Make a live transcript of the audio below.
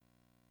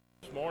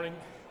this morning.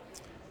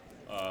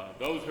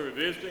 Those who are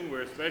visiting,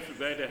 we're especially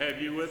glad to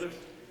have you with us.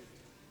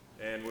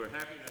 And we're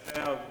happy to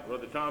have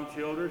Brother Tom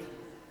Childers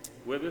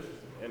with us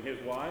and his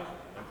wife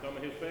and some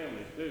of his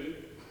families too,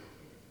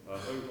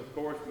 who of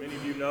course many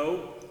of you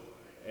know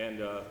and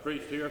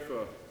preached here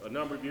for a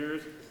number of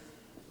years.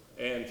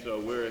 And so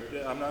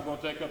I'm not going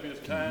to take up his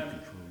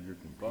time,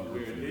 but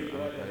we're indeed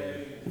glad to have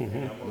him.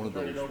 And I'm going to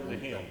turn it over to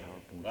him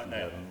right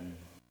now.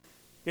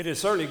 It is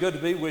certainly good to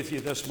be with you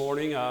this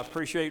morning. I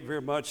appreciate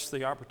very much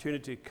the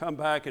opportunity to come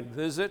back and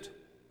visit.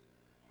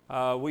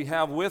 We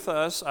have with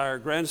us our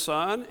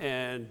grandson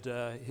and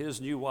his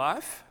new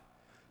wife.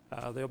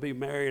 They'll be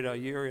married a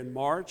year in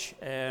March.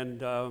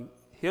 And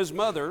his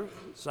mother,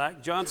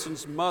 Zach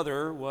Johnson's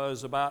mother,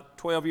 was about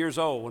 12 years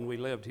old when we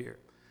lived here.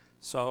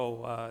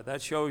 So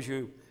that shows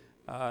you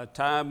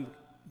time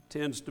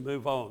tends to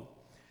move on.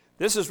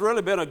 This has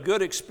really been a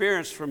good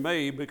experience for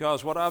me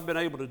because what I've been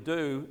able to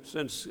do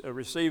since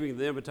receiving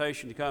the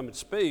invitation to come and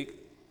speak,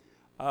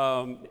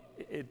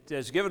 it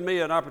has given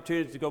me an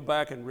opportunity to go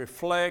back and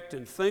reflect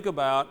and think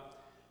about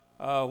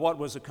what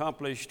was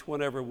accomplished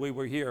whenever we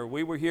were here.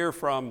 We were here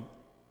from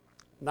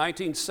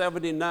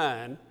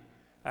 1979.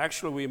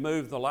 Actually, we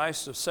moved the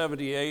last of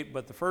 78,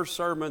 but the first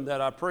sermon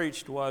that I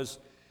preached was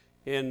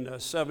in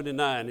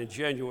 79 in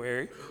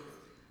January.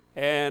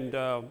 And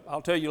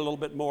I'll tell you a little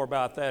bit more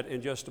about that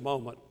in just a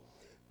moment.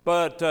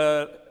 But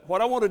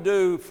what I want to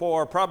do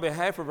for probably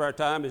half of our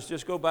time is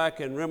just go back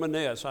and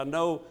reminisce. I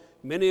know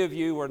many of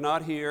you were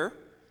not here,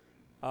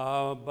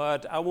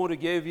 but I want to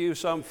give you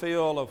some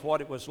feel of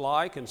what it was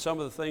like and some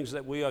of the things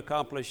that we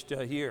accomplished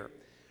here.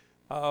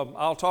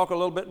 I'll talk a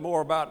little bit more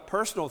about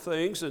personal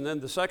things, and then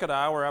the second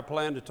hour I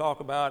plan to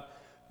talk about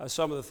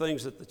some of the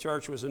things that the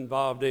church was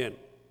involved in.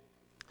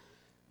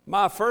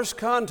 My first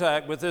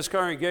contact with this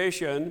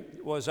congregation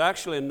was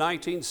actually in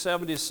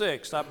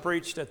 1976. I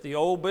preached at the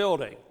old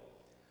building.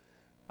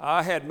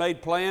 I had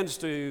made plans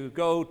to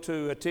go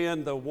to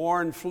attend the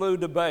Warren flu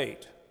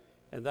debate,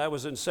 and that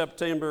was in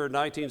September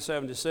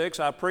 1976.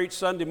 I preached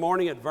Sunday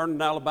morning at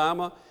Vernon,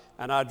 Alabama,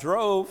 and I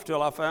drove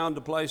till I found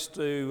a place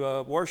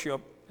to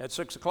worship at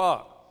 6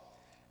 o'clock.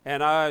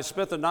 And I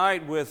spent the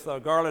night with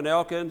Garland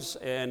Elkins,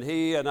 and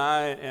he and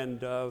I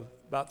and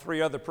about 3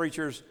 other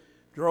preachers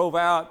drove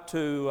out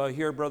to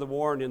hear Brother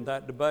Warren in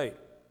that debate.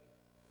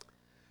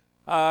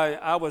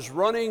 I was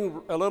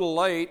running a little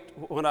late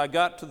when I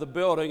got to the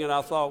building, and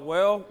I thought,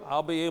 well,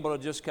 I'll be able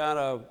to just kind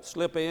of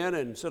slip in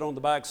and sit on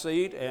the back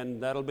seat,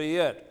 and that'll be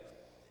it.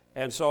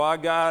 And so I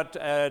got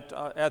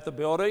at the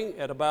building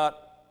at about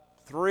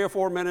 3 or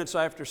 4 minutes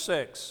after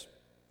 6.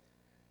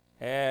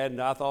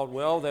 And I thought,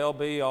 well, they'll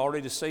be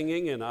already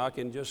singing, and I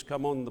can just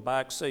come on the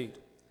back seat.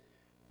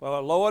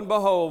 Well, lo and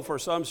behold, for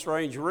some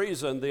strange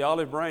reason, the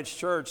Olive Branch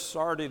Church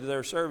started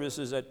their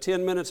services at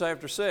 10 minutes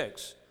after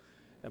 6.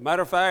 As a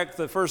matter of fact,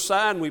 the first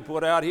sign we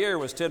put out here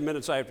was 10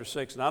 minutes after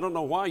 6, and I don't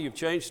know why you've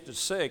changed to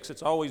 6.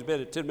 It's always been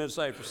at 10 minutes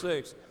after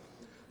 6.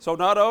 So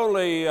not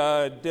only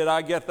did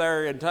I get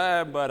there in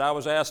time, but I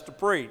was asked to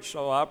preach,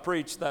 so I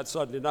preached that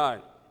Sunday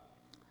night.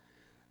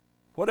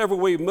 Whenever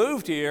we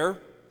moved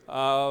here,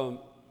 the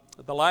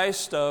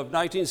last of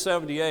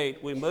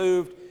 1978, we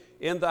moved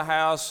in the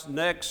house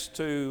next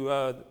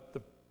to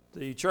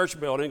the church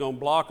building on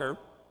Blocker,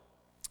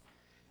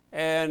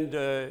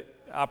 and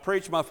I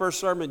preached my first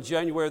sermon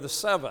January the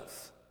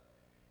 7th,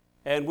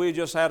 and we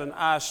just had an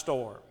ice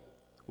storm.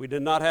 We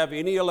did not have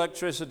any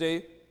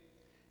electricity,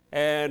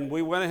 and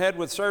we went ahead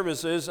with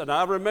services, and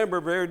I remember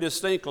very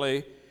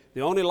distinctly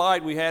the only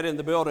light we had in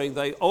the building,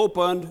 they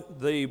opened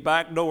the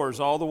back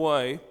doors all the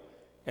way,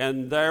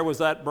 and there was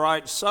that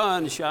bright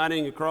sun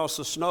shining across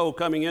the snow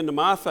coming into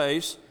my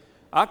face.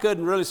 I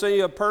couldn't really see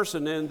a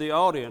person in the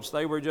audience.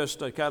 They were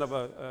just a kind of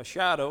a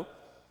shadow.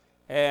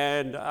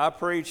 And I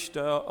preached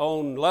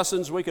on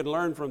lessons we could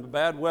learn from the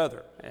bad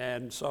weather.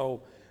 And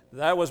so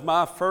that was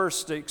my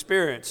first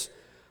experience.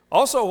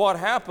 Also, what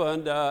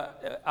happened,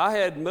 I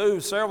had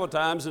moved several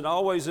times and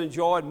always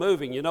enjoyed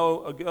moving. You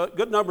know, a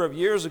good number of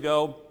years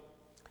ago,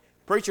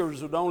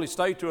 preachers would only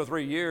stay 2 or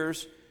 3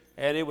 years,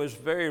 and it was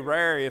very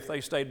rare if they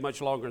stayed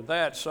much longer than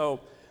that. So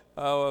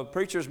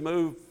preachers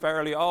moved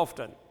fairly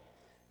often.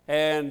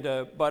 And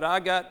but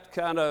I got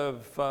kind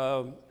of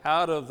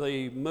out of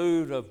the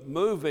mood of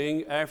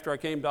moving after I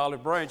came to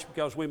Olive Branch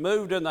because we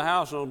moved in the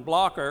house on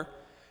Blocker,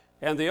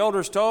 and the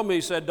elders told me,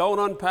 said, don't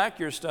unpack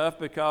your stuff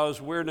because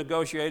we're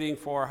negotiating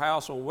for a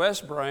house on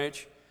West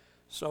Branch.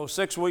 So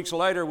 6 weeks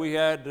later, we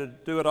had to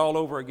do it all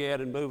over again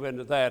and move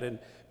into that. And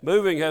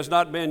moving has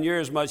not been near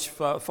as much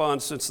fun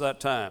since that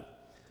time.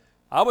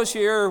 I was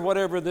here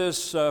whenever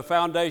this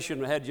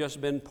foundation had just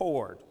been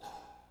poured.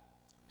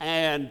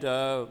 And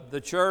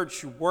the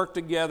church worked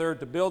together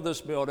to build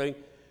this building.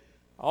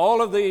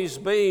 All of these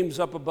beams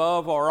up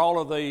above, or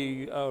all of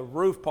the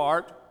roof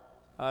part,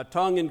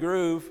 tongue and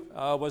groove,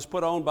 was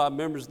put on by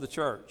members of the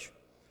church.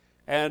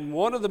 And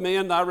one of the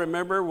men I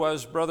remember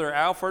was Brother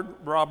Alfred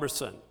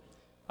Robertson.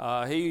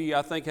 He,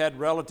 I think, had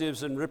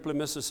relatives in Ripley,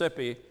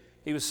 Mississippi.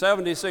 He was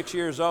 76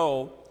 years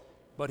old,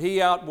 but he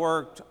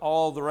outworked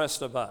all the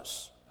rest of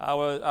us.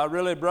 I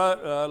really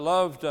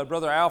loved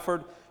Brother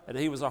Alfred, and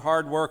he was a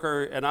hard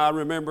worker, and I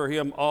remember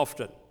him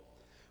often.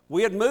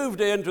 We had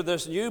moved into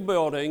this new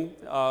building,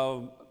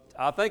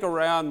 I think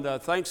around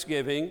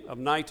Thanksgiving of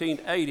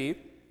 1980.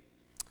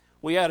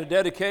 We had a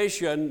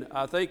dedication,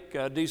 I think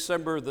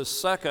December the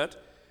 2nd.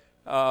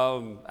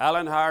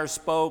 Alan Hire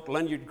spoke,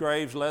 Leonard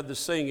Graves led the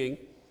singing,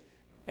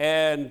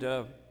 and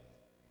 2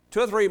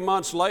 or 3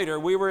 months later,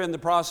 we were in the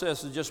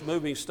process of just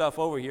moving stuff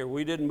over here.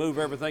 We didn't move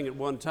everything at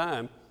one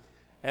time.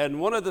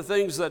 And one of the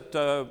things that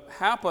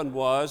happened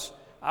was,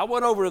 I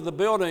went over to the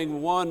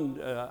building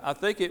I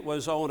think it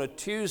was on a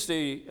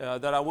Tuesday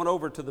that I went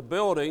over to the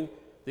building,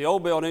 the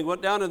old building,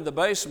 went down in the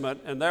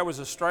basement, and there was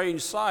a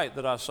strange sight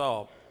that I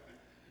saw.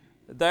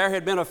 There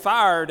had been a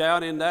fire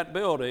down in that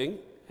building,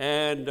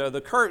 and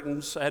the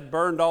curtains had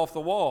burned off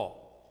the wall.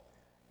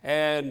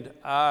 And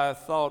I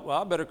thought, well,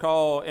 I better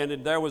call,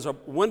 and there was a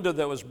window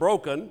that was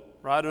broken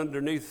right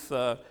underneath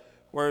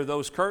where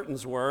those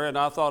curtains were, and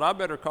I thought I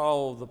better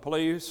call the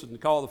police and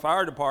call the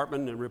fire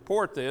department and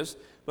report this.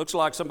 Looks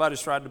like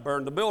somebody's tried to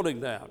burn the building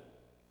down.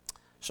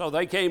 So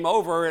they came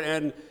over,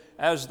 and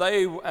as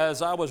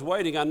I was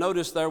waiting, I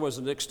noticed there was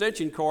an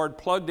extension cord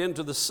plugged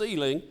into the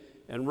ceiling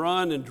and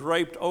run and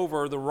draped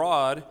over the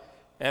rod,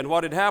 and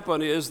what had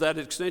happened is that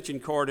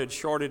extension cord had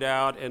shorted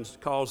out and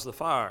caused the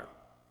fire.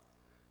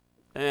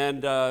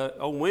 And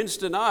on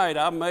Wednesday night,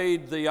 I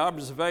made the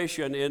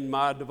observation in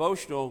my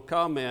devotional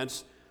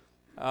comments.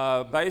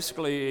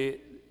 Basically,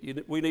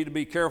 we need to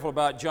be careful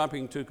about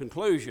jumping to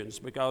conclusions,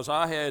 because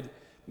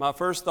my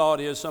first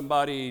thought is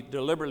somebody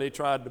deliberately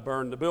tried to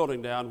burn the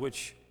building down,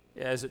 which,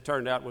 as it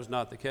turned out, was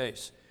not the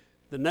case.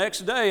 The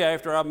next day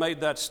after I made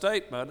that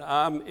statement,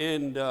 I'm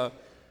in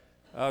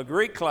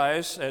Greek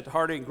class at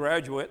Harding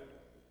Graduate,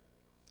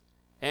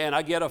 and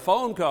I get a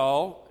phone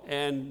call,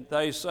 and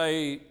they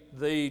say,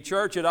 the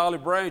church at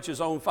Olive Branch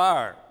is on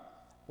fire.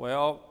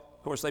 Well,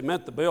 of course, they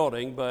meant the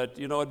building, but,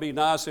 it'd be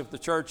nice if the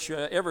church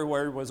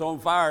everywhere was on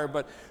fire,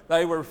 but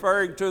they were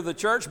referring to the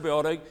church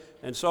building,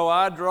 and so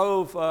I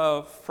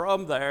drove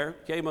from there,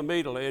 came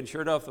immediately, and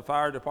sure enough, the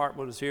fire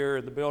department was here,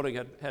 and the building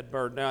had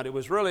burned down. It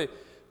was really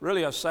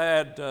a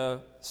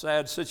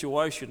sad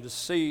situation to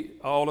see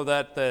all of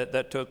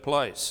that took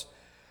place.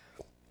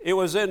 It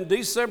was in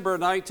December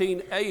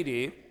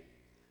 1980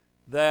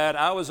 that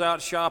I was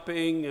out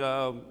shopping.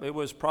 It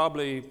was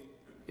probably,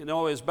 it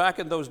was back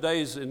in those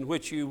days in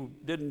which you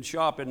didn't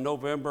shop in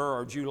November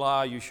or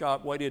July. You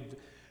waited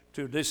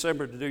to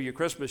December to do your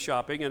Christmas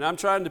shopping. And I'm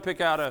trying to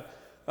pick out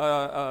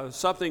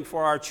something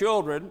for our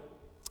children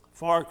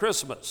for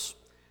Christmas.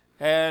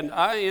 And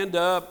I end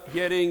up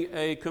getting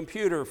a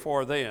computer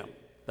for them.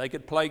 They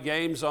could play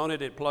games on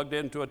it. It plugged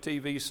into a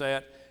TV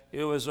set.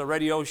 It was a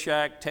Radio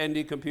Shack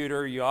Tandy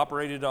computer. You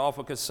operated off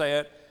a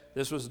cassette.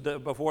 This was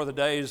before the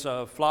days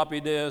of floppy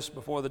disks,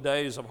 before the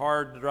days of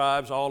hard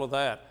drives, all of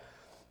that.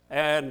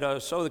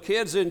 And so the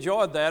kids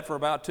enjoyed that for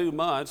about 2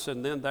 months,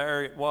 and then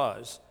there it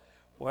was.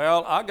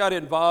 Well, I got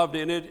involved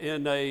in it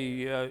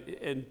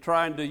in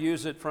trying to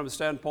use it from the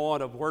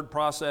standpoint of word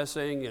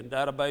processing and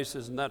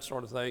databases and that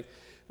sort of thing.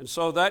 And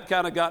so that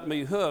kind of got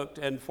me hooked,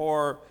 and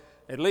for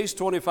at least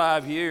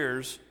 25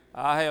 years,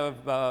 I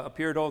have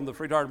appeared on the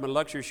Freed Hardeman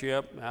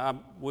Lectureship. I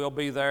will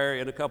be there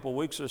in a couple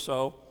weeks or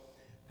so,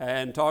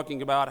 and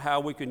talking about how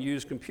we can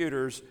use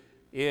computers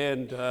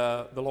in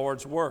the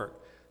Lord's work.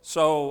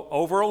 So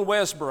over on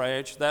West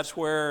Branch, that's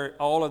where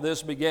all of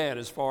this began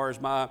as far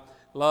as my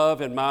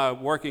love and my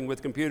working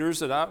with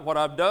computers. And what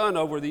I've done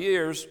over the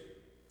years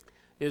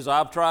is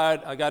I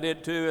got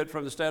into it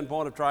from the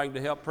standpoint of trying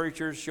to help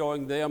preachers,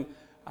 showing them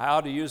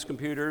how to use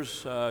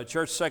computers,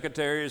 church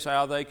secretaries,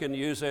 how they can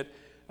use it.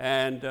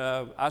 And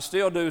I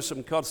still do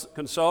some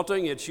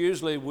consulting. It's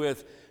usually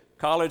with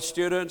college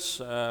students.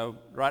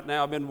 Right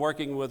now I've been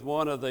working with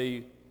one of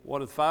the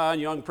fine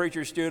young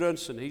preacher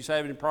students, and he's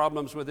having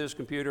problems with his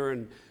computer,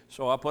 and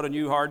so I put a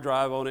new hard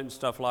drive on it and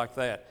stuff like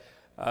that.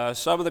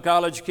 Some of the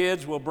college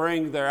kids will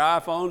bring their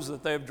iPhones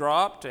that they've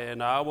dropped,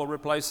 and I will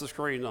replace the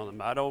screen on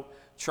them. I don't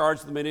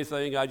charge them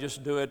anything. I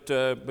just do it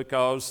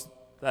because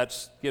that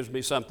gives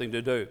me something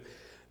to do.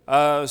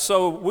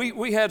 So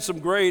we had some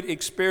great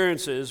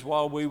experiences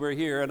while we were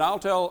here, and I'll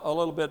tell a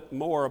little bit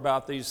more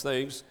about these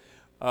things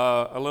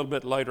a little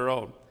bit later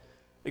on.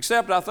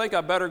 Except I think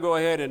I better go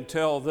ahead and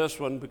tell this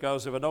one,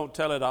 because if I don't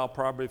tell it, I'll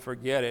probably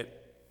forget it.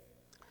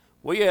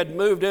 We had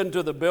moved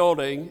into the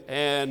building,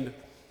 and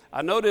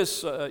I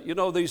noticed,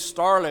 these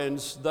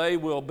starlings, they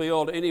will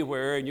build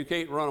anywhere, and you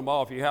can't run them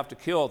off. You have to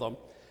kill them.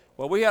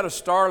 Well, we had a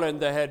starling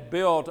that had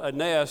built a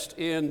nest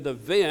in the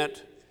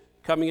vent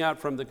coming out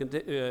from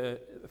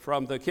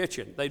the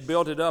kitchen. They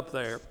built it up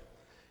there.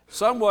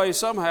 Some way,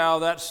 somehow,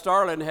 that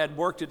starling had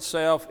worked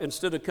itself.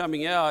 Instead of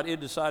coming out, it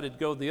decided to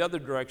go the other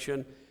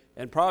direction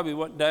and probably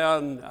went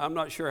down. I'm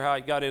not sure how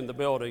it got in the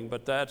building,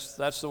 but that's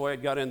the way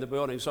it got in the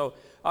building. So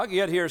I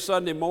get here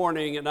Sunday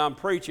morning, and I'm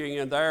preaching,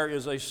 and there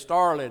is a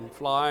starling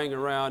flying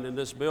around in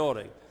this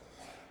building.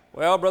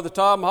 Well, Brother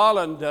Tom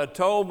Holland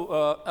told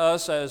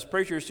us as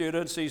preacher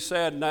students, he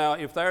said, now,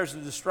 if there's a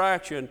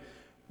distraction,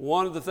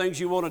 one of the things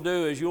you want to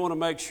do is you want to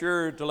make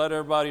sure to let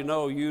everybody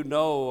know you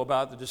know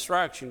about the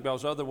distraction,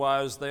 because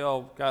otherwise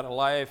they'll kind of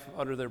laugh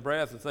under their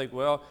breath and think,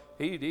 well,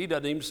 he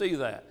doesn't even see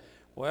that.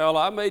 Well,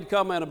 I made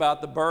comment about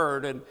the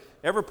bird, and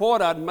every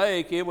point I'd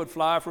make, it would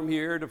fly from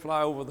here to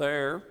fly over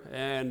there.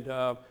 And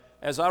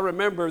as I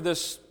remember,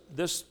 this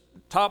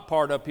top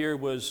part up here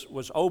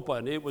was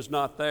open. It was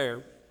not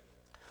there.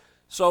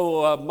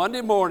 So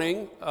Monday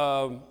morning,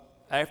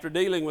 after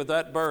dealing with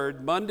that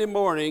bird, Monday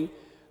morning,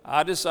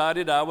 I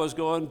decided I was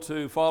going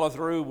to follow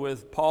through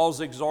with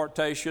Paul's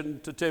exhortation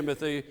to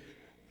Timothy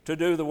to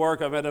do the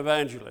work of an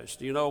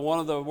evangelist. You know, one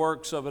of the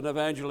works of an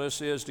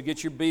evangelist is to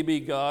get your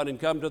BB gun and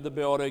come to the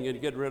building and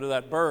get rid of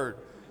that bird.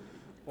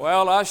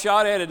 Well, I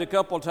shot at it a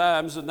couple of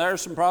times, and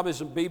there's probably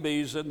some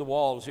BBs in the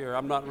walls here.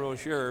 I'm not real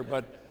sure,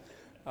 but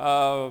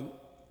I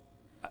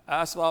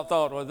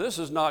thought, well, this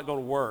is not going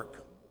to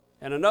work.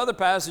 And another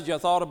passage I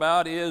thought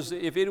about is,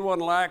 if anyone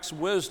lacks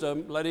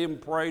wisdom, let him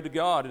pray to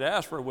God and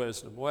ask for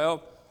wisdom.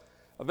 Well,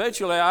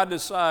 eventually I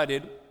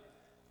decided,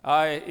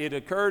 it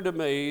occurred to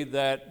me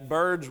that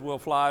birds will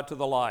fly to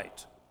the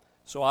light.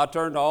 So I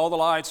turned all the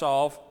lights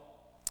off,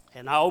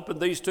 and I opened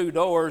these two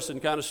doors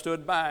and kind of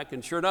stood back,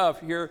 and sure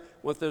enough, here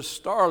with this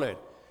starling,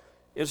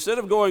 instead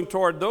of going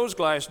toward those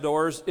glass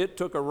doors, it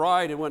took a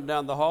right and went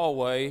down the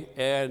hallway,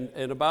 and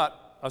in about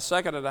a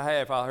second and a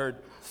half, I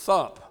heard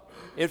thump.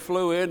 It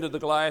flew into the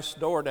glass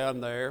door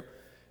down there.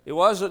 It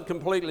wasn't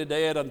completely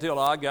dead until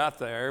I got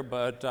there,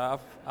 but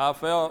I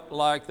felt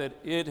like that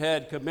it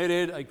had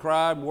committed a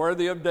crime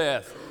worthy of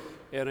death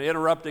in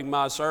interrupting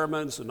my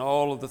sermons and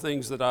all of the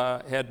things that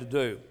I had to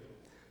do.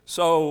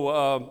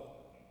 So,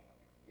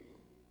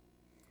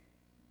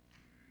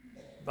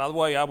 by the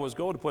way, I was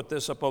going to put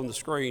this up on the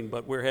screen,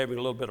 but we're having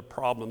a little bit of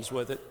problems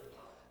with it.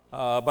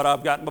 But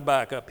I've got my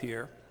back up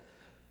here.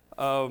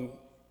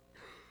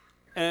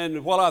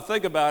 And while I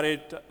think about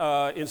it,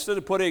 instead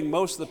of putting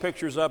most of the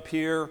pictures up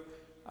here,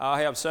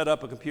 I have set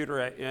up a computer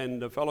in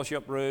the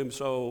fellowship room,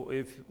 so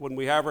when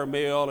we have our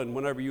meal and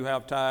whenever you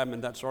have time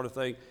and that sort of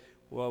thing,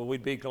 well,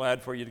 we'd be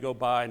glad for you to go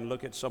by and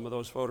look at some of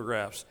those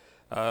photographs.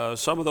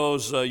 Some of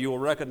those you will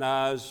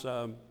recognize.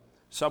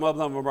 Some of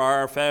them are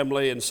our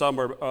family, and some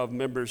are of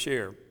members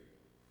here.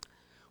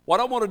 What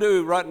I want to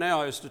do right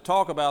now is to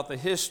talk about the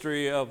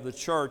history of the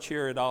church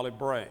here at Olive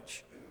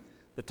Branch.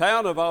 The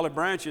town of Olive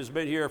Branch has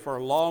been here for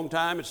a long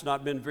time. It's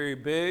not been very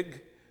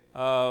big.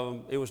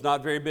 It was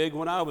not very big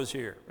when I was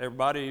here.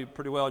 Everybody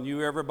pretty well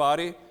knew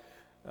everybody.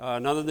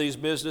 None of these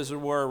businesses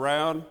were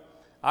around.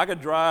 I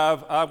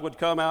would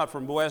come out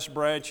from West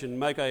Branch and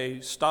make a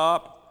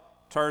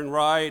stop, turn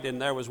right,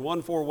 and there was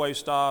one four-way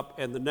stop,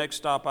 and the next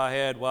stop I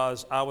had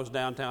was I was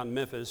downtown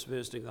Memphis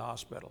visiting the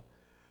hospital.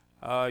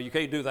 You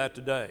can't do that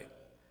today.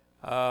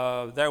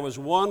 There was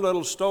one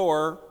little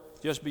store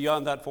just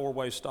beyond that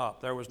four-way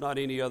stop. There was not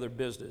any other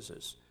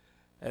businesses.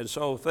 And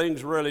so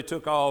things really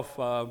took off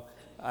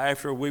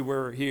after we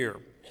were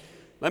here.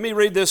 Let me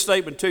read this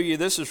statement to you.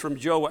 This is from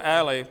Joe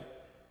Alley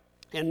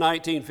in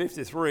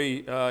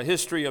 1953,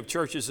 History of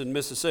Churches in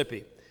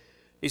Mississippi.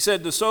 He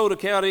said, DeSoto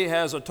County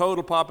has a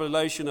total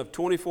population of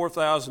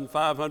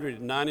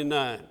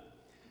 24,599.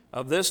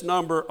 Of this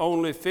number,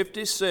 only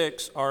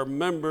 56 are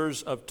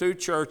members of two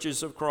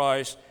churches of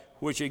Christ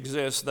which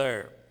exist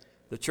there.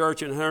 The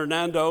church in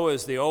Hernando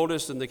is the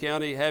oldest in the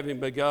county, having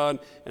begun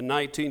in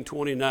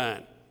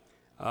 1929.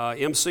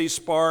 M.C.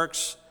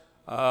 Sparks,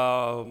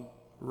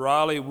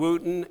 Riley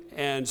Wooten,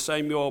 and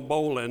Samuel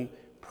Bolin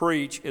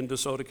preach in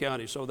DeSoto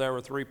County. So there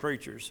were three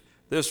preachers.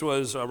 This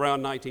was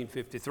around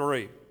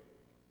 1953.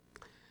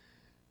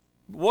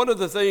 One of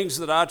the things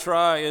that I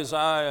try is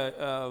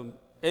I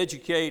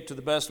educate to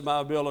the best of my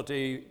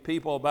ability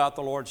people about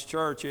the Lord's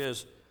church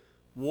is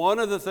one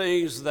of the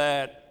things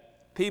that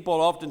people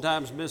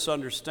oftentimes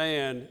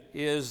misunderstand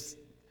is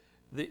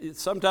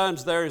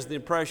sometimes there is the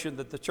impression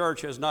that the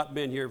church has not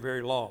been here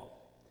very long.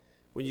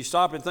 When you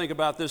stop and think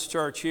about this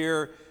church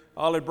here,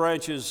 Olive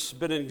Branch has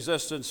been in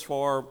existence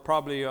for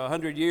probably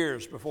 100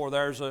 years before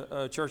there's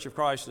a Church of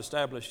Christ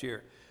established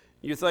here.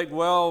 You think,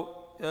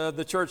 well,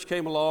 the church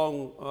came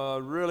along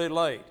really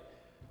late.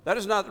 That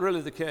is not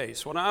really the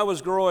case. When I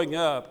was growing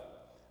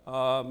up,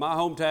 my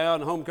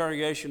hometown, home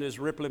congregation is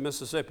Ripley,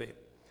 Mississippi.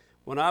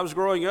 When I was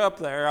growing up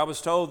there, I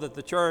was told that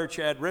the church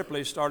at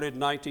Ripley started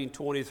in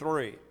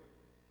 1923.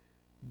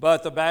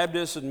 But the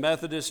Baptists and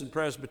Methodists and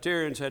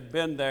Presbyterians had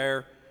been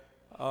there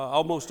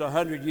almost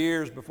 100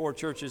 years before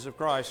Churches of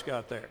Christ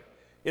got there.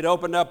 It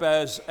opened up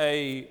as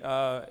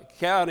a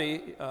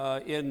county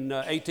in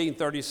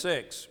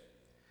 1836.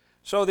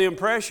 So the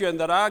impression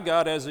that I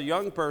got as a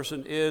young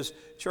person is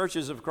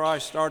Churches of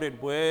Christ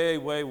started way,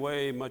 way,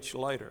 way much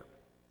later.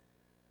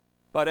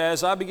 But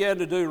as I began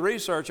to do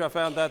research, I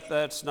found that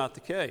that's not the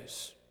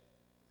case.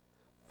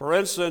 For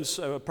instance,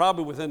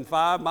 probably within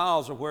 5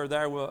 miles of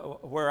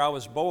where I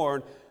was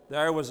born,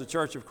 there was a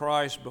Church of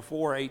Christ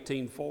before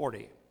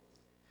 1840.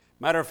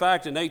 Matter of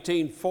fact, in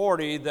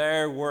 1840,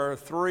 there were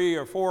 3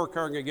 or 4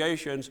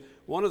 congregations.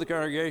 One of the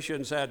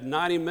congregations had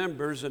 90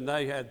 members, and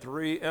they had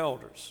 3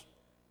 elders.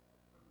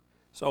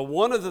 So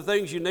one of the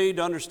things you need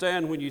to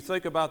understand when you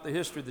think about the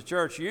history of the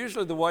church,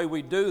 usually the way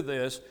we do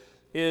this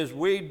is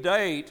we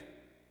date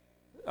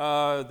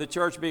the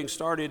church being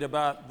started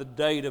about the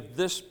date of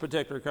this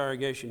particular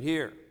congregation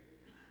here.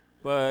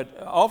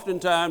 But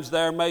oftentimes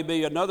there may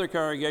be another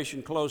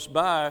congregation close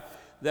by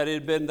that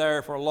had been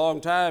there for a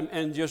long time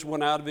and just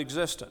went out of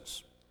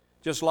existence.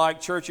 Just like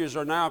churches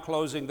are now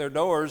closing their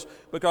doors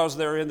because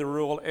they're in the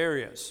rural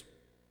areas.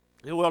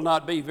 It will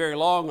not be very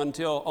long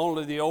until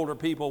only the older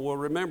people will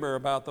remember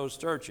about those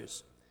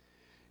churches.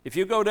 If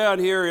you go down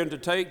here into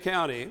Tate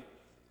County,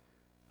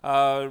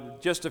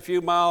 just a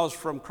few miles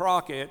from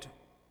Crockett,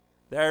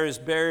 there is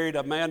buried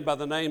a man by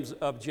the name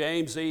of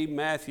James E.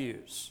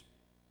 Matthews.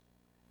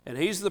 And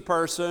he's the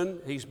person,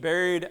 he's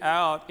buried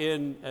out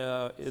in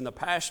the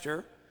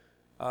pasture.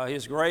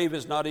 His grave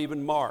is not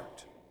even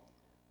marked.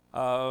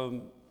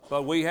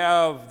 But we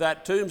have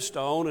that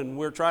tombstone, and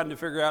we're trying to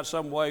figure out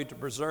some way to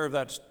preserve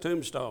that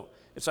tombstone.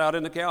 It's out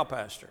in the cow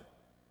pasture.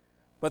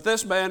 But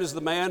this man is the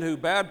man who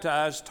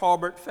baptized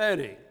Talbert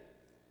Fanning.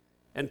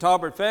 And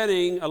Talbert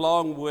Fanning,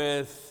 along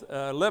with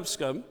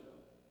Lipscomb,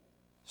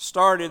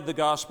 started the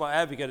Gospel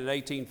Advocate in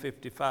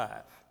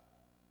 1855.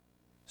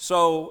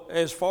 So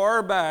as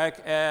far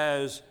back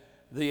as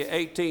the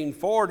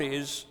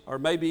 1840s, or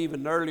maybe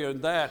even earlier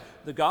than that,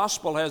 the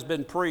gospel has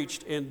been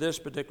preached in this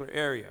particular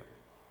area.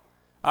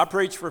 I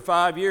preached for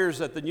 5 years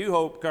at the New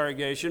Hope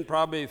congregation,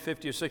 probably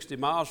 50 or 60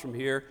 miles from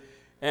here,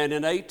 and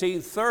in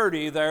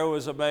 1830 there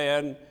was a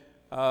man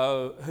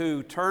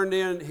who turned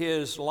in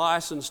his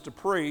license to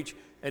preach,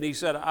 and he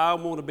said, I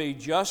want to be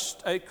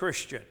just a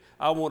Christian.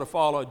 I want to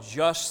follow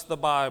just the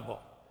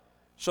Bible.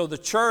 So the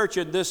church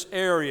in this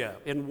area,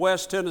 in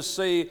West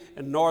Tennessee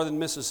and northern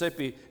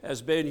Mississippi,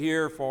 has been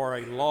here for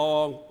a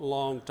long,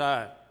 long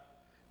time.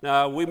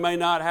 Now, we may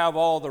not have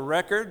all the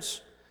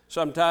records.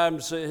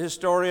 Sometimes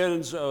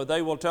historians,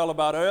 they will tell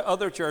about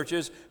other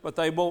churches, but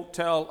they won't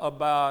tell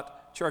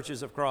about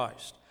Churches of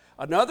Christ.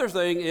 Another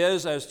thing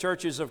is, as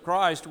Churches of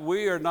Christ,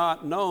 we are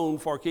not known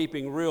for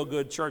keeping real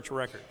good church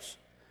records.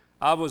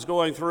 I was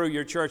going through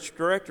your church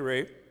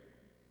directory,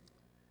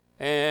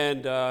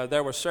 and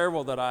there were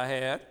several that I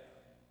had.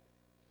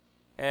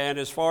 And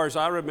as far as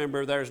I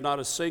remember, there's not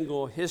a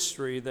single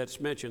history that's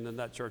mentioned in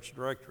that church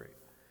directory.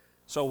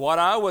 So what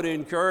I would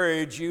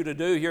encourage you to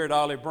do here at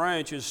Olive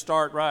Branch is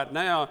start right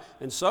now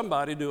and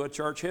somebody do a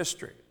church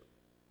history.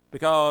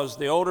 Because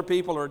the older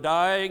people are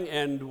dying,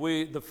 and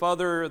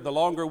the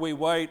longer we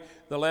wait,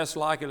 the less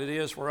likely it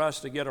is for us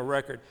to get a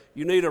record.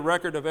 You need a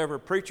record of every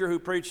preacher who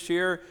preached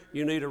here.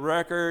 You need a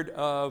record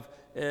of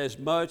as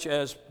much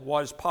as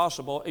what is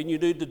possible, and you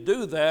need to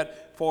do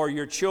that for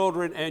your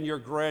children and your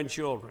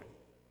grandchildren,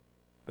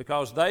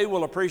 because they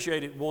will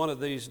appreciate it one of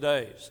these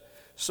days.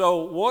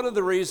 So one of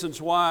the reasons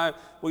why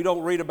we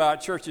don't read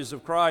about Churches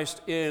of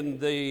Christ in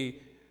the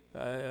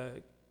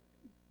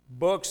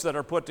books that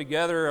are put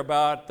together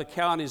about the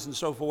counties and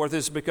so forth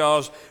is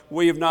because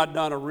we have not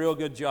done a real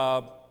good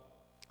job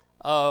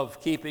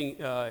of keeping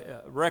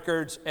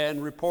records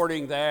and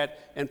reporting that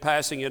and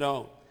passing it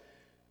on.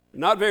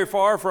 Not very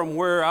far from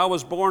where I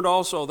was born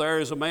also, there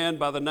is a man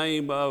by the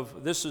name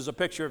of, this is a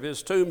picture of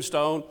his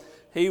tombstone.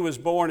 He was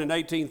born in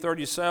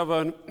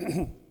 1837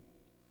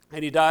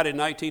 and he died in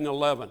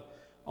 1911.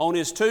 On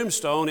his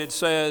tombstone it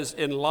says,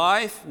 in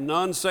life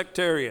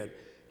non-sectarian,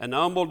 an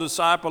humble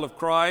disciple of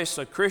Christ,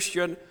 a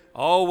Christian,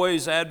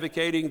 always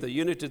advocating the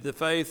unity of the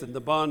faith and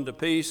the bond of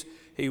peace.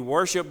 He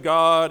worshiped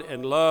God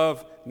and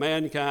loved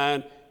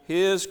mankind.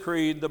 His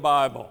creed, the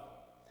Bible.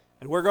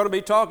 And we're going to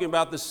be talking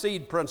about the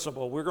seed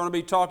principle. We're going to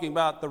be talking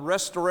about the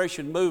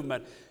restoration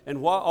movement. And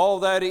what all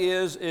that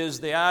is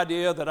the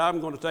idea that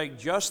I'm going to take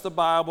just the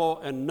Bible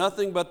and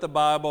nothing but the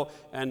Bible,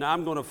 and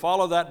I'm going to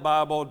follow that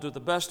Bible to the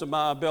best of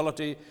my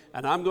ability,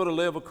 and I'm going to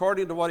live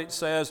according to what it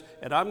says,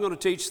 and I'm going to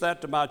teach that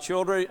to my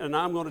children, and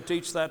I'm going to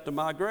teach that to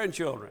my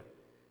grandchildren.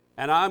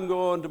 And I'm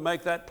going to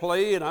make that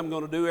plea, and I'm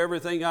going to do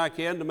everything I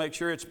can to make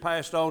sure it's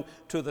passed on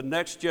to the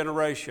next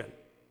generation.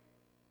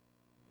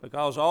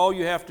 Because all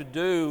you have to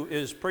do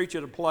is preach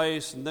at a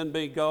place and then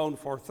be gone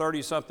for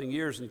 30-something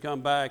years and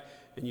come back,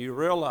 and you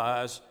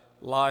realize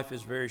life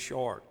is very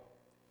short.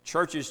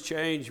 Churches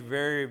change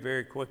very,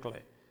 very quickly.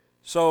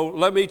 So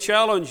let me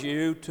challenge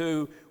you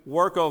to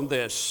work on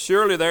this.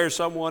 Surely there's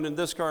someone in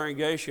this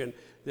congregation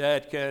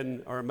that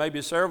can, or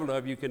maybe several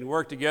of you can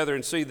work together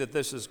and see that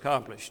this is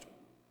accomplished.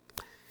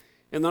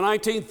 In the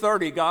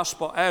 1930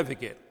 Gospel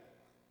Advocate,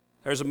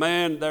 there's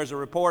a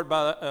report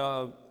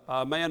by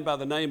a man by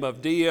the name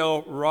of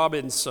D.L.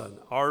 Robinson,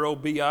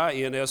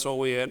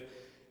 R-O-B-I-N-S-O-N,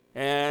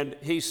 and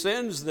he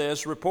sends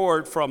this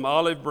report from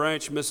Olive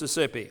Branch,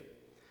 Mississippi.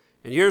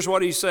 And here's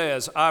what he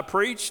says. I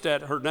preached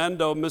at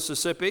Hernando,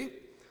 Mississippi,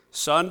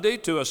 Sunday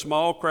to a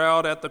small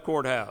crowd at the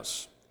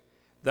courthouse.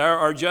 There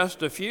are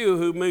just a few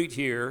who meet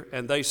here,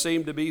 and they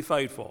seem to be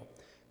faithful.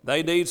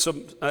 They need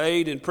some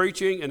aid in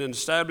preaching and in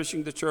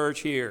establishing the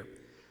church here.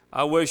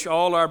 I wish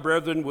all our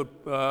brethren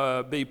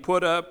would be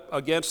put up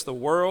against the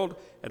world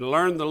and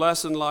learn the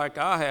lesson like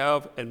I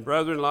have and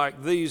brethren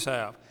like these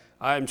have.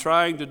 I am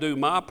trying to do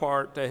my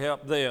part to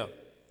help them.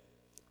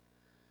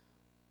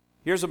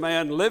 Here's a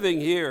man living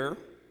here,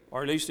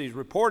 or at least he's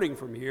reporting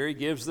from here. He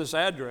gives this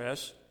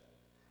address.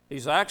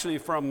 He's actually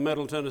from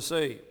Middle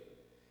Tennessee.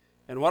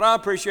 And what I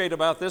appreciate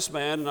about this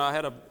man,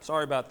 and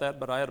sorry about that,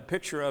 but I had a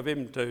picture of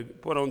him to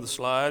put on the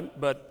slide.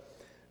 But,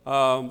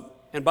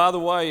 and by the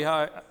way,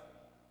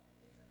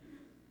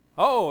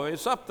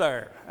 it's up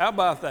there. How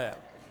about that?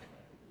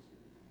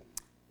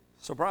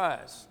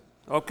 Surprise.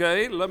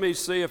 Okay, let me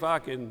see if I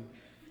can.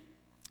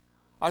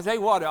 I tell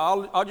you what,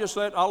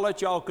 I'll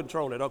let y'all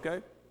control it.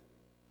 Okay.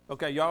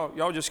 Okay,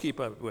 y'all just keep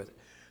up with it.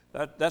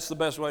 That's the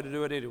best way to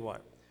do it anyway.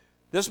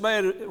 This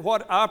man,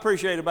 what I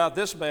appreciate about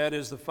this man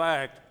is the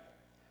fact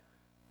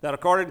that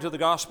according to the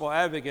Gospel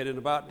Advocate in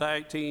about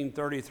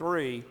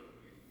 1933,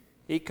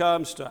 he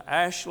comes to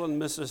Ashland,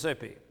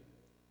 Mississippi,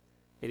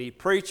 and he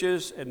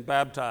preaches and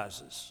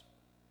baptizes.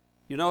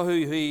 You know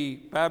who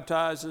he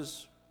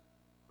baptizes?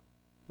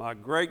 My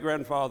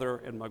great-grandfather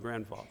and my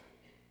grandfather.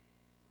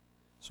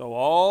 So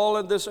all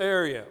in this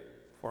area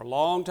for a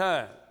long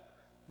time,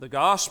 the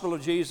gospel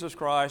of Jesus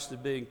Christ is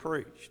being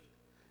preached.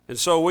 And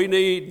so we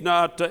need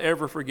not to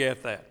ever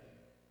forget that.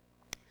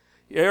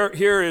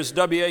 Here is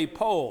W.A.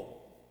 Pole.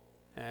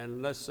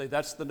 And let's see,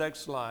 that's the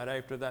next slide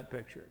after that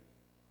picture.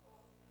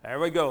 There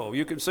we go.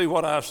 You can see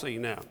what I see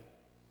now.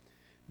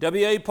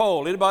 W.A.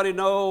 Pole. Anybody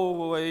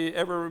know,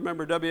 ever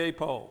remember W.A.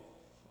 Pole?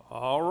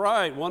 All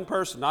right, one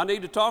person. I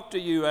need to talk to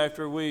you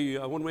after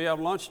when we have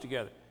lunch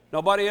together.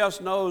 Nobody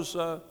else knows? I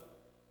don't.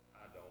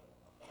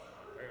 My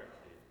parents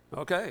did.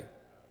 Okay.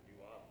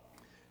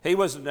 He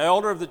was an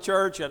elder of the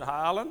church at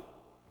Highland.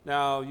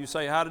 Now, you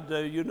say, how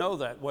did you know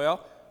that?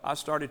 Well, I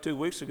started 2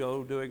 weeks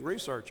ago doing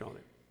research on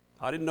it.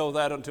 I didn't know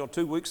that until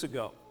 2 weeks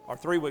ago, or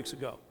 3 weeks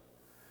ago.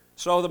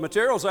 So the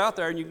material's out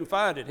there and you can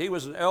find it. He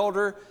was an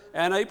elder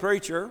and a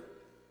preacher,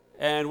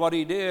 and what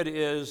he did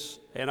is,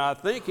 and I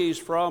think he's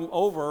from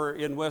over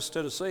in West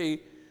Tennessee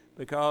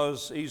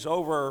because he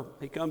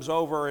comes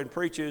over and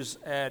preaches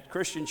at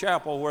Christian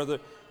Chapel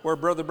where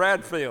Brother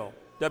Bradfield,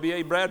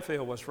 W.A.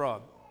 Bradfield was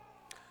from.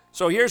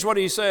 So here's what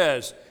he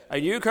says. A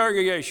new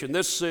congregation,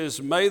 this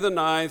is May the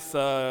 9th,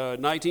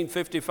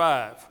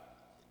 1955.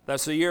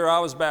 That's the year I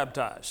was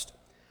baptized.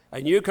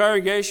 A new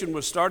congregation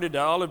was started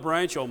at Olive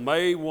Branch on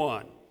May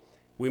 1.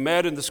 We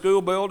met in the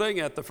school building.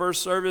 At the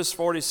first service,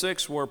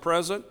 46 were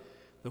present.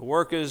 The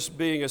work is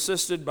being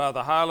assisted by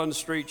the Highland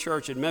Street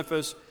Church in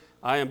Memphis.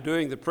 I am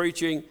doing the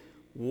preaching.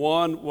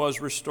 One was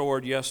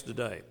restored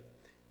yesterday.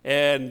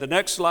 And the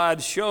next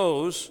slide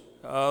shows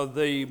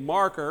the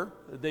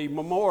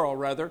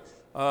memorial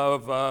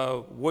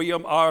of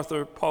William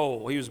Arthur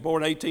Pole. He was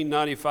born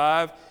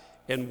 1895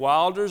 in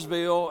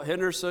Wildersville,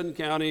 Henderson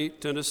County,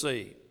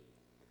 Tennessee.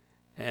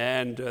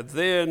 And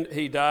then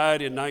he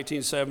died in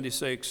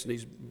 1976, and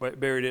he's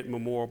buried at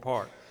Memorial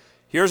Park.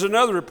 Here's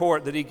another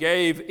report that he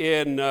gave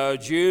in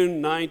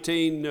June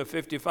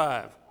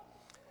 1955.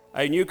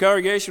 A new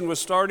congregation was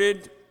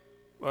started.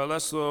 Well,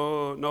 that's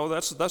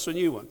a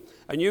new one.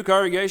 A new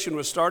congregation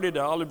was started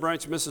at Olive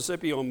Branch,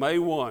 Mississippi on May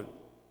 1.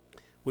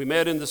 We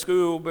met in the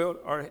school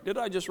building. Or did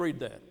I just read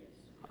that?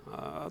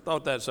 I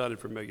thought that sounded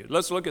familiar.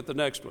 Let's look at the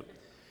next one.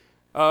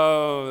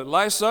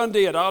 Last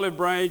Sunday at Olive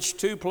Branch,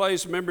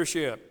 2-place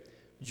membership.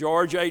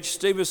 George H.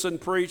 Stevenson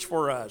preached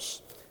for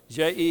us.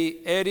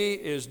 J.E. Eddy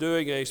is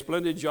doing a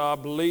splendid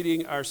job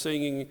leading our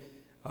singing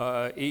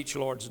each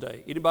Lord's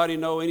Day. Anybody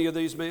know any of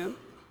these men?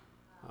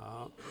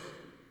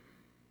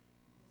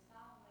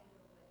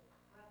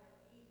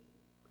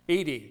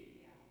 Edie.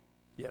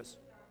 Yes.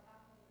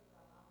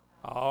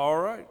 All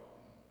right.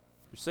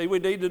 See, we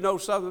need to know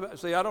something about.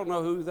 See, I don't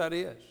know who that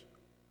is.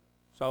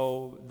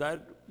 So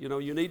that,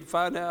 you need to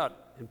find out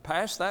and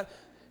pass that.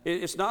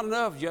 It's not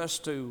enough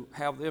just to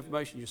have the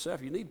information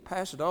yourself. You need to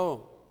pass it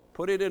on.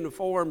 Put it in a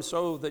form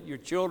so that your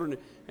children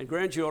and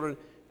grandchildren,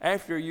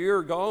 after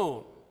you're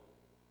gone,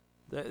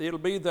 it'll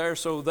be there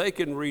so they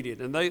can read it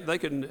and they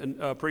can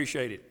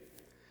appreciate it.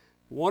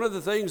 One of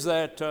the things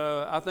that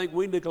I think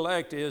we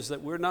neglect is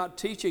that we're not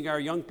teaching our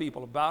young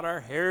people about our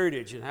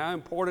heritage and how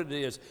important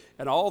it is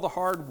and all the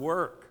hard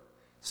work.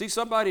 See,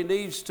 somebody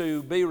needs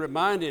to be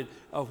reminded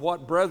of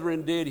what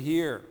brethren did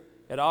here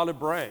at Olive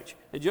Branch.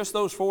 In just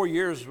those 4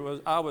 years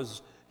I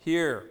was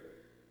here,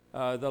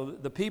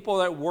 the people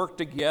that worked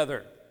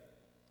together,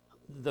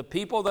 the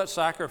people that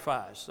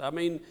sacrificed,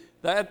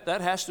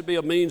 that has to be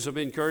a means of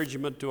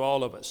encouragement to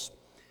all of us.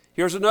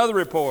 Here's another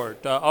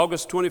report.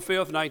 August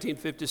 25th,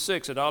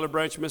 1956, at Olive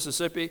Branch,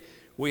 Mississippi,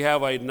 we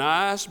have a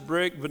nice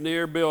brick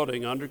veneer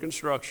building under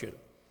construction.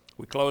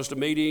 We closed a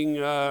meeting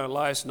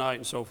last night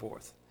and so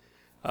forth.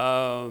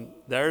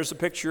 There's a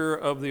picture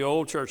of the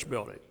old church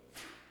building.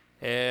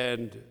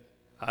 And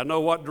I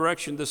know what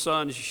direction the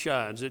sun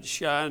shines. It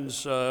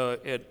shines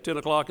at 10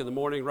 o'clock in the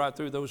morning right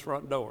through those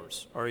front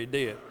doors, or it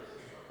did,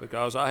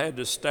 because I had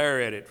to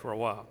stare at it for a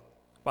while.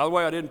 By the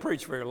way, I didn't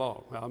preach very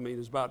long. It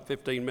was about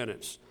 15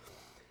 minutes.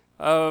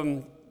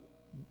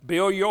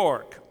 Bill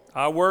York.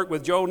 I worked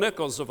with Joe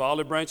Nichols of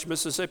Olive Branch,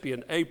 Mississippi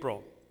in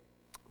April.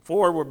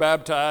 4 were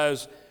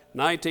baptized,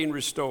 19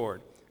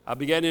 restored. I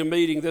began a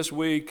meeting this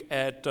week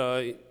at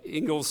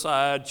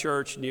Ingleside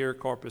Church near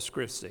Corpus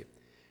Christi.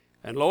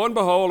 And lo and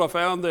behold, I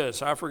found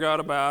this. I forgot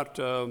about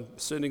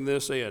sending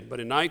this in. But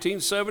in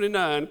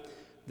 1979,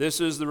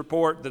 this is the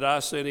report that I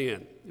sent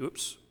in.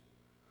 Oops.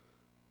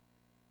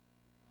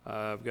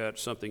 I've got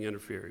something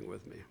interfering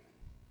with me.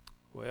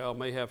 Well,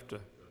 may have to.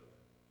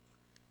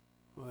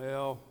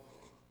 Well,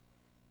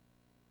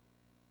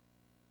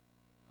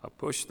 I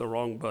pushed the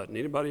wrong button.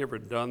 Anybody ever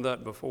done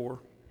that before?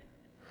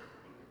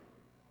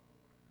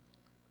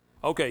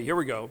 Okay, here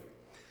we go.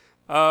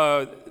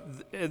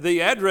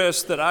 The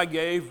address that I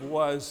gave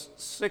was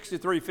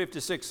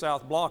 6356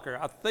 South Blocker.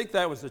 I think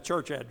that was the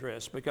church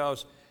address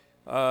because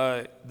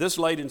this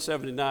late in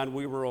 79,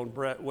 we were on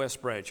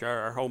West Branch,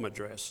 our home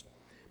address.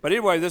 But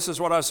anyway, this is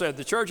what I said.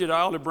 The church at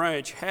Olive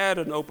Branch had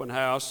an open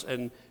house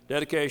and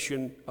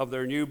dedication of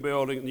their new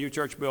building, new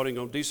church building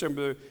on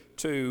December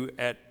 2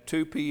 at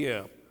 2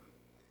 p.m.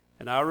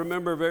 And I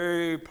remember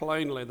very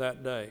plainly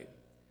that day.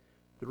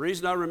 The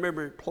reason I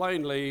remember it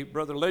plainly,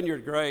 Brother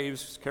Leonard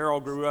Graves,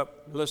 Carol grew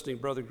up listening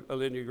to Brother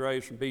Leonard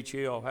Graves from Beach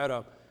Hill, had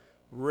a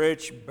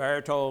rich,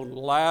 baritone,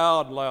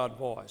 loud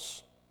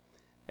voice.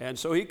 And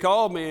so he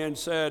called me and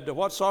said,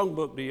 what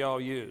songbook do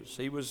y'all use?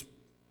 He was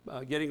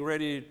getting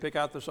ready to pick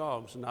out the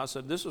songs. And I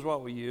said, this is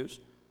what we use.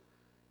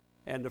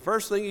 And the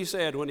first thing he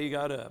said when he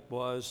got up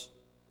was,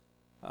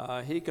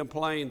 he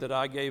complained that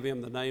I gave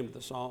him the name of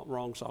the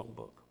wrong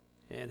songbook.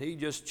 And he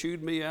just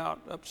chewed me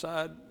out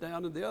upside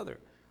down in the other.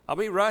 I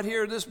mean, right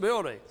here in this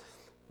building,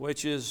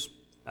 which is,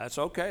 that's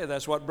okay.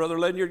 That's what Brother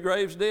Leonard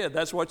Graves did.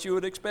 That's what you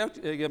would expect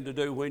him to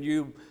do when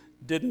you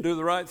didn't do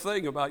the right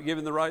thing about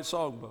giving the right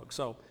songbook.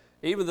 So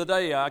even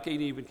today, I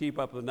can't even keep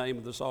up with the name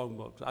of the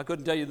songbooks. I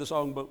couldn't tell you the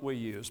songbook we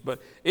use.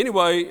 But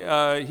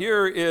anyway,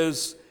 here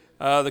is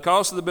the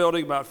cost of the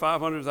building, about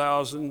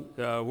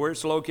 $500,000. Where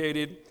it's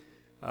located,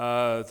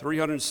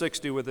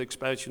 $360,000 with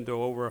expansion to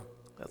over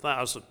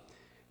 $1,000.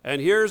 And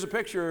here's a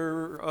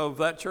picture of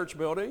that church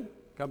building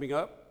coming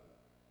up.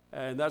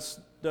 And that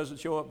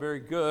doesn't show up very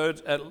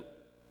good.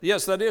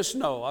 Yes, that is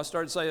snow. I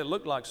started saying it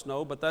looked like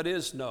snow, but that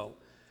is snow.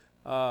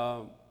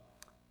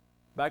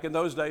 Back in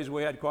those days,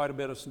 we had quite a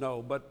bit of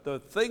snow. But the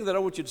thing that I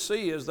want you to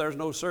see is there's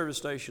no service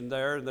station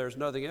there, and there's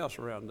nothing else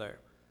around there.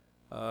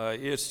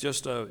 It's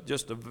just a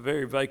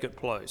very vacant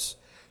place.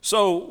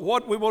 So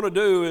what we want to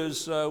do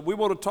is we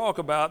want to talk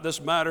about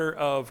this matter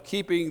of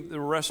keeping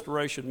the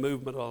restoration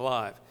movement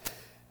alive.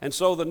 And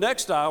so the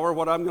next hour,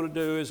 what I'm going to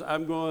do is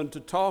I'm going to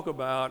talk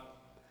about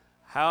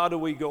how do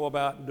we go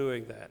about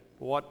doing that?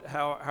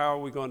 How are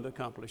we going to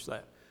accomplish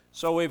that?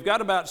 So we've got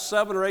about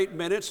 7 or 8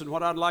 minutes, and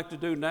what I'd like to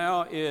do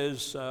now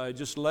is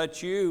just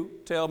let you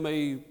tell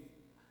me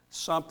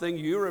something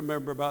you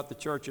remember about the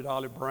church at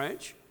Olive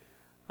Branch,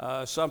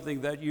 something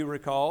that you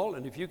recall,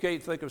 and if you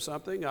can't think of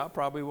something, I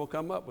probably will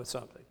come up with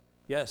something.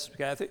 Yes,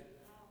 Kathy? I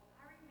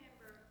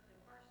remember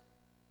the first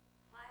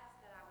class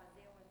that I was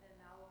in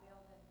the old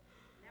building,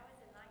 and that was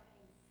in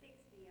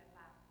 1960, if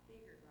I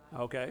figured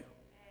right. Okay.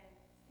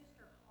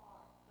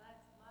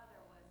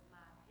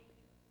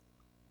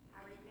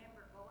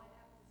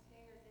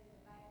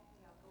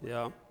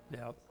 Yeah.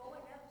 Going upstairs.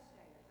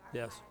 Our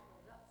Yes. class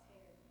was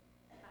upstairs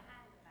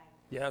behind the bank.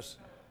 Yes.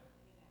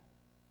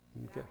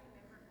 Okay. Okay. I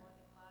remember going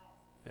to class.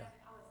 Yeah.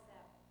 I was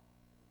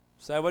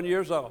 7. 7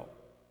 years old.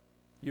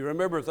 You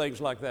remember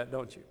things like that,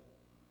 don't you?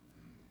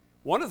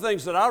 One of the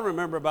things that I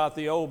remember about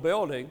the old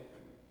building,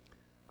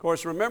 of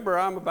course, remember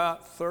I'm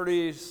about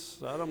 30,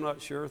 I'm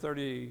not sure,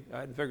 30, I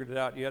hadn't figured it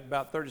out yet,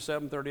 about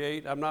 37,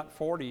 38. I'm not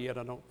 40 yet,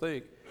 I don't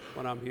think,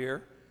 when I'm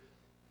here.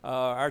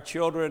 Our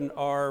children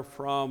are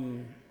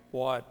from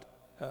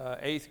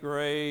 8th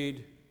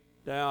grade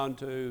down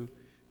to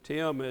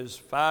Tim is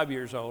 5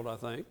 years old, I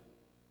think.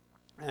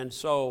 And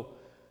so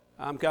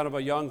I'm kind of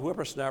a young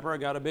whippersnapper. I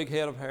got a big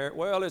head of hair.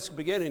 Well, it's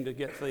beginning to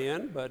get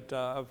thin, but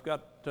I've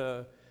got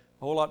a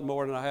whole lot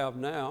more than I have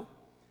now.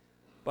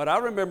 But I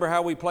remember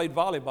how we played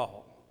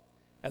volleyball.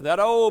 And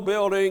that old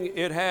building,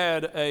 it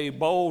had a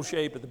bowl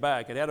shape at the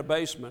back. It had a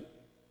basement,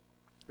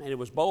 and it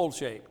was bowl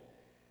shaped.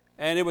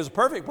 And it was a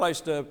perfect place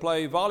to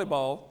play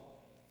volleyball.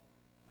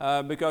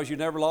 Because you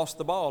never lost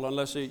the ball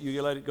unless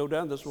you let it go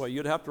down this way.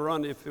 You'd have to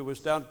run, if it was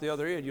down at the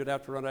other end, you'd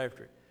have to run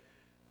after it.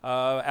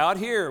 Out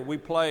here, we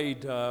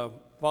played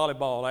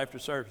volleyball after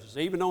services,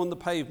 even on the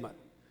pavement.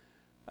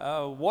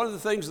 One of the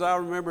things that I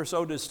remember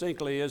so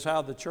distinctly is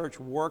how the church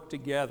worked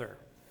together.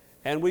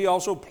 And we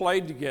also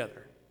played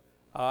together.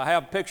 I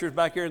have pictures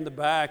back here in the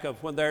back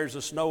of when there's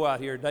a snow out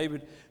here.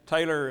 David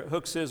Taylor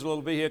hooks his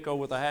little vehicle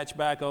with a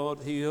hatchback on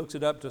it. He hooks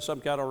it up to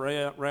some kind of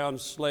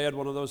round sled,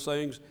 one of those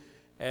things,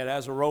 and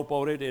has a rope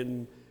on it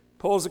and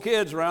pulls the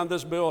kids around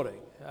this building.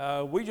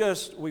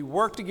 We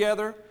worked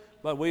together,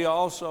 but we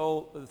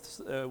also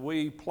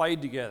we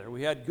played together.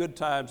 We had good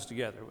times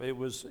together. It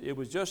was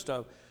just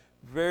a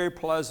very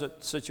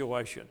pleasant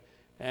situation,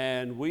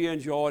 and we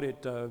enjoyed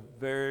it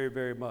very,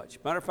 very much.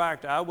 Matter of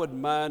fact, I wouldn't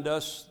mind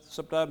us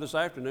sometime this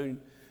afternoon,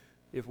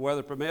 if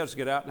weather permits,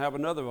 get out and have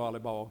another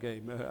volleyball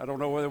game. I don't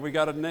know whether we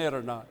got a net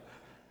or not.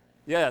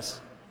 Yes.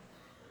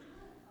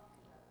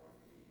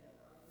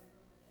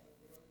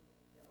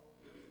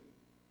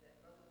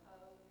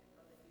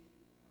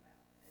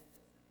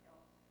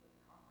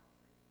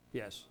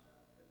 Yes.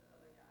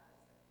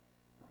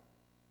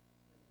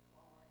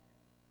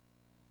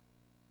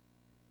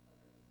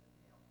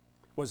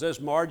 Was this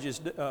Margie's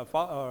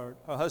her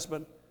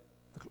husband?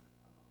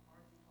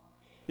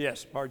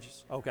 Yes,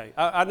 Margie's. Okay.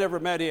 I never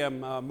met him.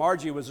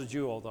 Margie was a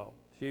jewel, though.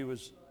 She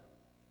was.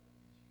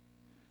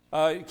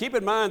 Keep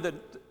in mind that.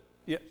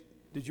 Yeah,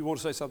 did you want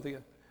to say something?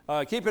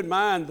 Keep in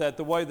mind that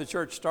the way the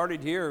church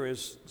started here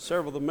is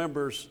several of the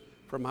members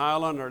from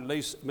Highland, or at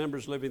least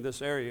members living in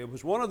this area. It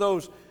was one of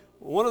those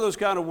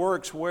kind of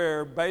works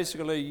where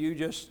basically you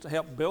just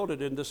help build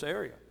it in this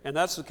area, and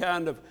that's the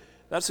kind of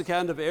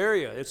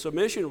area. It's a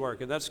mission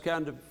work, and that's the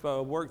kind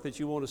of work that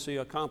you want to see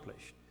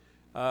accomplished.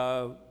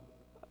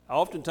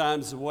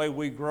 Oftentimes, the way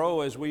we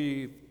grow is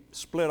we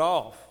split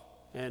off,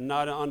 and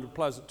not under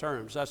pleasant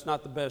terms. That's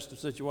not the best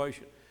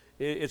situation.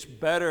 It's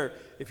better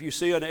if you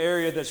see an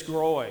area that's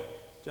growing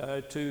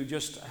to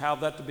just have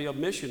that to be a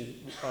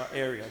mission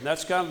area. And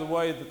that's kind of the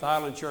way that the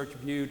Highland Church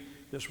viewed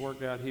this work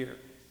down here.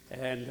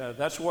 And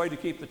that's the way to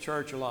keep the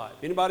church alive.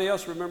 Anybody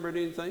else remember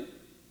anything?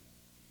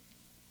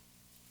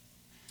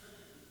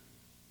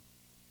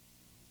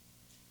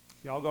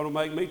 Y'all going to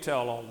make me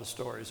tell all the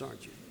stories,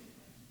 aren't you?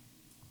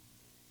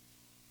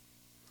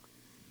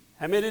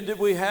 How many did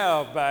we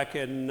have back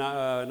in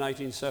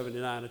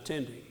 1979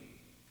 attending?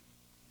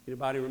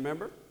 Anybody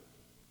remember?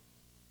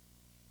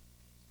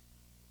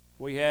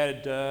 We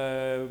had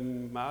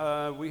about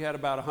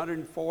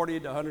 140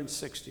 to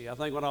 160. I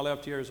think when I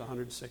left here it was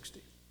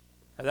 160.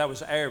 And that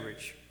was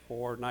average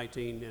for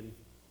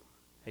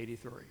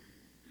 1983.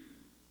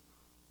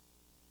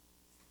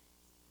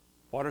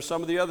 What are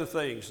some of the other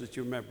things that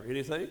you remember?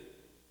 Anything?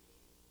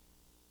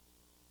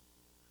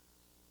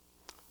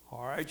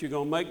 All right, you're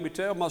going to make me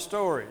tell my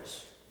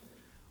stories.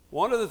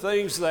 One of the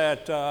things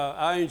that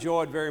I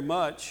enjoyed very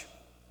much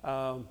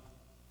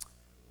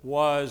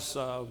was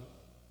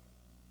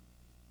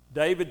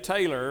David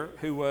Taylor,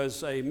 who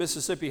was a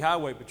Mississippi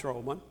Highway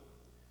patrolman,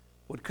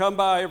 would come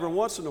by every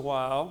once in a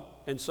while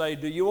and say,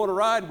 "Do you want to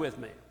ride with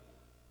me?"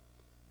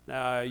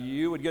 Now,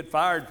 you would get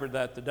fired for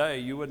that today.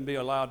 You wouldn't be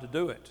allowed to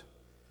do it.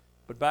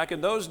 But back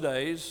in those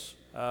days,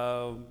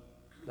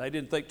 they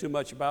didn't think too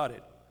much about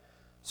it.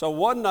 So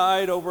one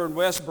night over in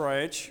West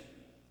Branch,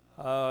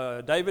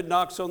 David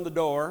knocks on the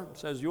door,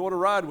 says, "You want to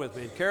ride with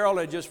me?" And Carol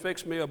had just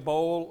fixed me a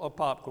bowl of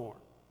popcorn,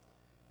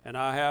 and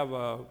I have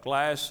a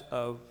glass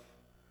of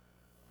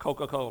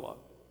Coca-Cola.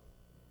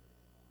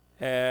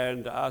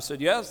 And I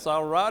said, "Yes,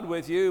 I'll ride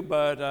with you,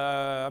 but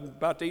I'm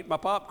about to eat my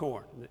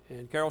popcorn."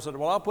 And Carol said,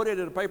 "Well, I'll put it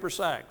in a paper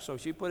sack." So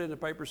she put it in a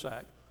paper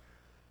sack.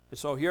 And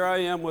so here I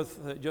am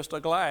with just a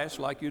glass,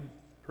 like you'd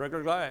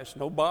regular glass,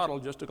 no bottle,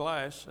 just a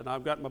glass, and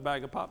I've got my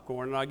bag of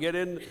popcorn. And I get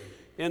in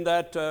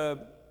that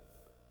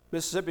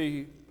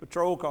Mississippi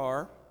patrol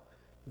car.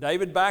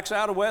 David backs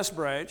out of West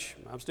Branch.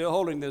 I'm still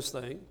holding this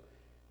thing.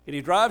 And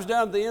he drives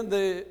down to the end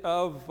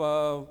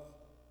of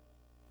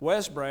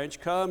West Branch,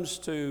 comes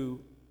to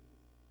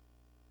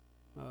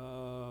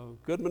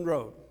Goodman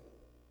Road.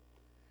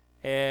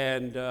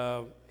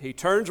 And he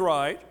turns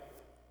right.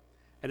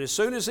 And as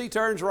soon as he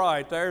turns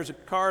right, there's a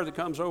car that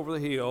comes over the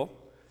hill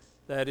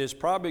that is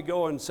probably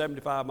going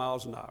 75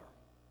 miles an hour.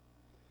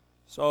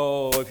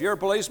 So if you're a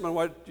policeman,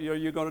 what are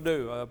you going to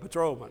do? A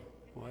patrolman.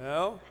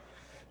 Well,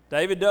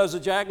 David does a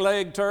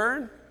jackleg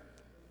turn,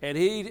 and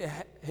he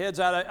heads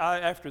out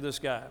after this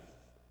guy.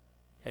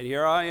 And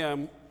here I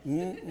am.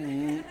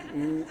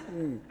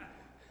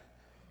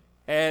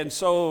 And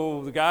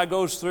so the guy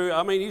goes through,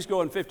 he's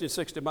going 50,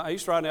 60 miles.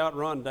 He's trying to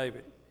outrun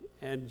David.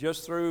 And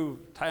just through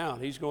town,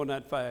 he's going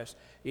that fast.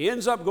 He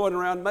ends up going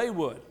around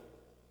Maywood.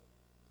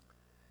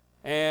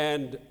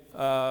 And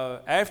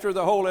after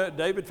the whole,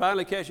 David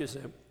finally catches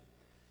him.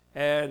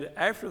 And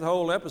after the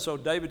whole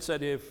episode, David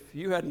said, "If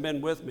you hadn't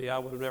been with me, I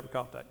would have never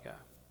caught that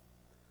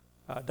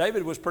guy."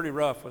 David was pretty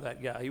rough with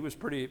that guy. He was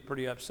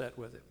pretty upset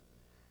with him.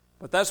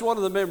 But that's one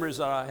of the memories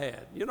that I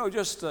had. You know,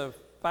 just the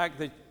fact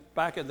that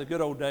back in the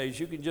good old days,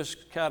 you could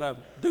just kind of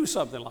do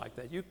something like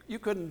that. You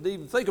couldn't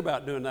even think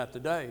about doing that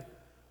today.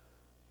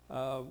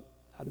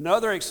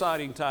 Another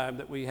exciting time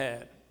that we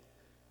had.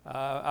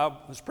 I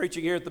was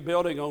preaching here at the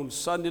building on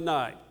Sunday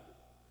night,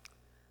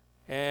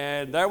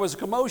 and there was a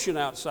commotion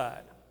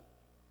outside.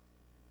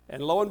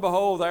 And lo and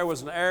behold, there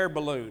was an air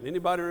balloon.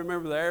 Anybody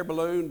remember the air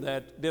balloon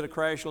that did a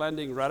crash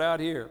landing right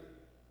out here?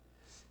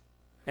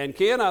 And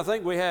Ken, I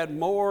think we had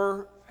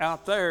more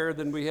out there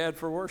than we had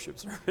for worship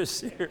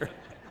service here.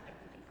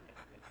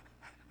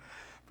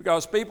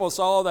 Because people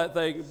saw that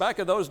thing. Back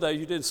in those days,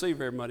 you didn't see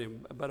very much,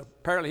 but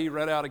apparently he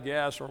ran out of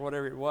gas or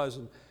whatever it was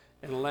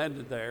and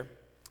landed there.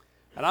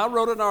 And I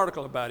wrote an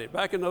article about it.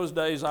 Back in those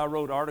days, I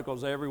wrote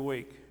articles every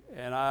week.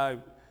 And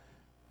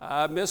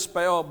I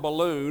misspelled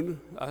balloon.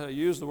 I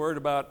used the word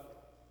about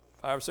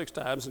 5 or 6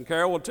 times. And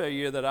Carol will tell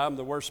you that I'm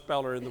the worst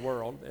speller in the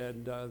world,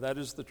 and that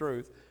is the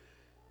truth.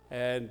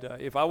 And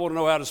if I want to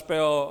know how to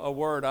spell a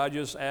word, I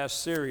just ask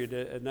Siri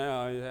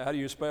now, how do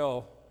you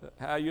spell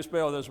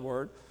this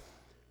word?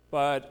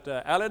 But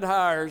Alan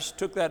Hires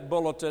took that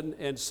bulletin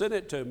and sent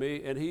it to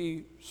me, and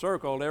he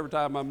circled every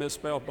time I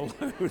misspelled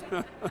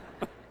balloon.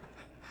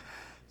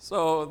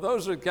 So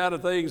those are the kind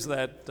of things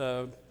that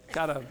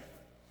kind of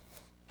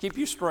keep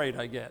you straight,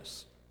 I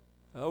guess.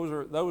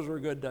 Those were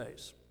good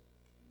days.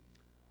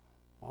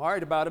 All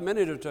right, about a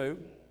minute or two,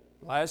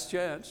 last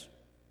chance.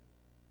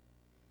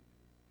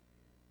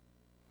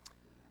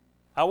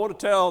 I want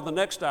to tell the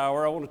next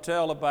hour, I want to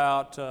tell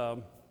about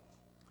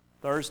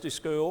Thursday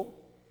school.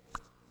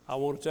 I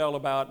want to tell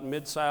about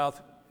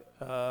Mid-South,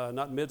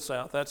 not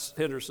Mid-South, that's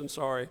Henderson,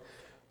 sorry.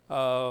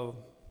 And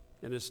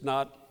it's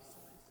not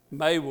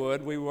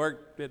Maywood. We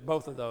worked at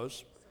both of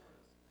those.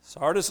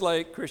 Sardis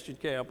Lake Christian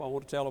Camp, I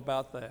want to tell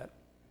about that.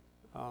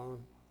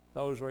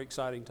 Those were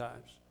exciting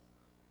times.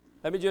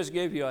 Let me just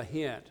give you a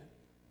hint.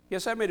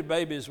 Guess how many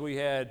babies we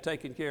had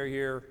taken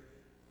care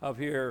of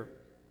here?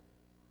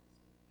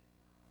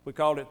 We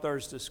called it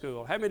Thursday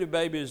school. How many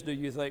babies do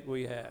you think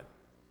we had?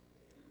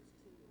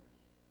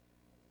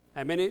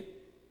 How many?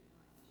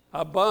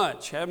 A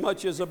bunch. How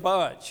much is a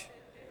bunch?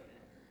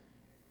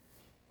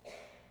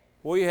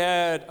 We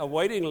had a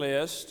waiting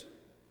list,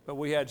 but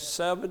we had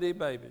 70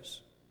 babies.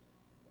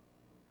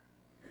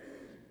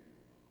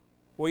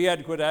 We had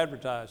to quit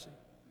advertising.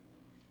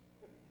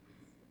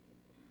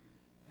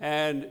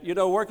 And, you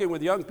know, working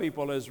with young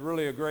people is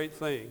really a great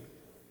thing.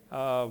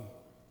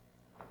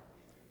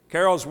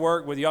 Carol's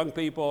worked with young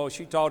people.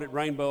 She taught at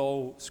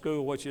Rainbow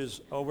School, which is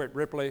over at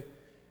Ripley.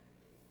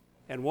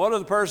 And one of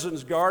the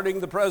persons guarding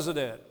the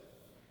president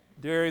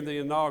during the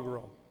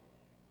inaugural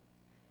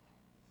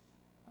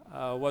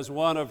was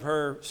one of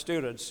her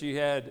students she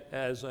had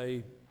as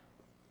a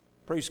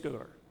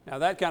preschooler. Now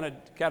that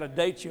kind of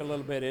dates you a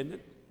little bit, isn't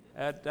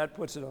it? That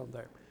puts it on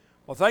there.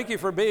 Well, thank you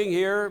for being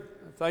here.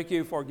 Thank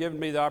you for giving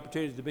me the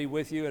opportunity to be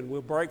with you, and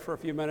we'll break for a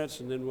few minutes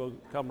and then we'll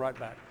come right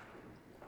back.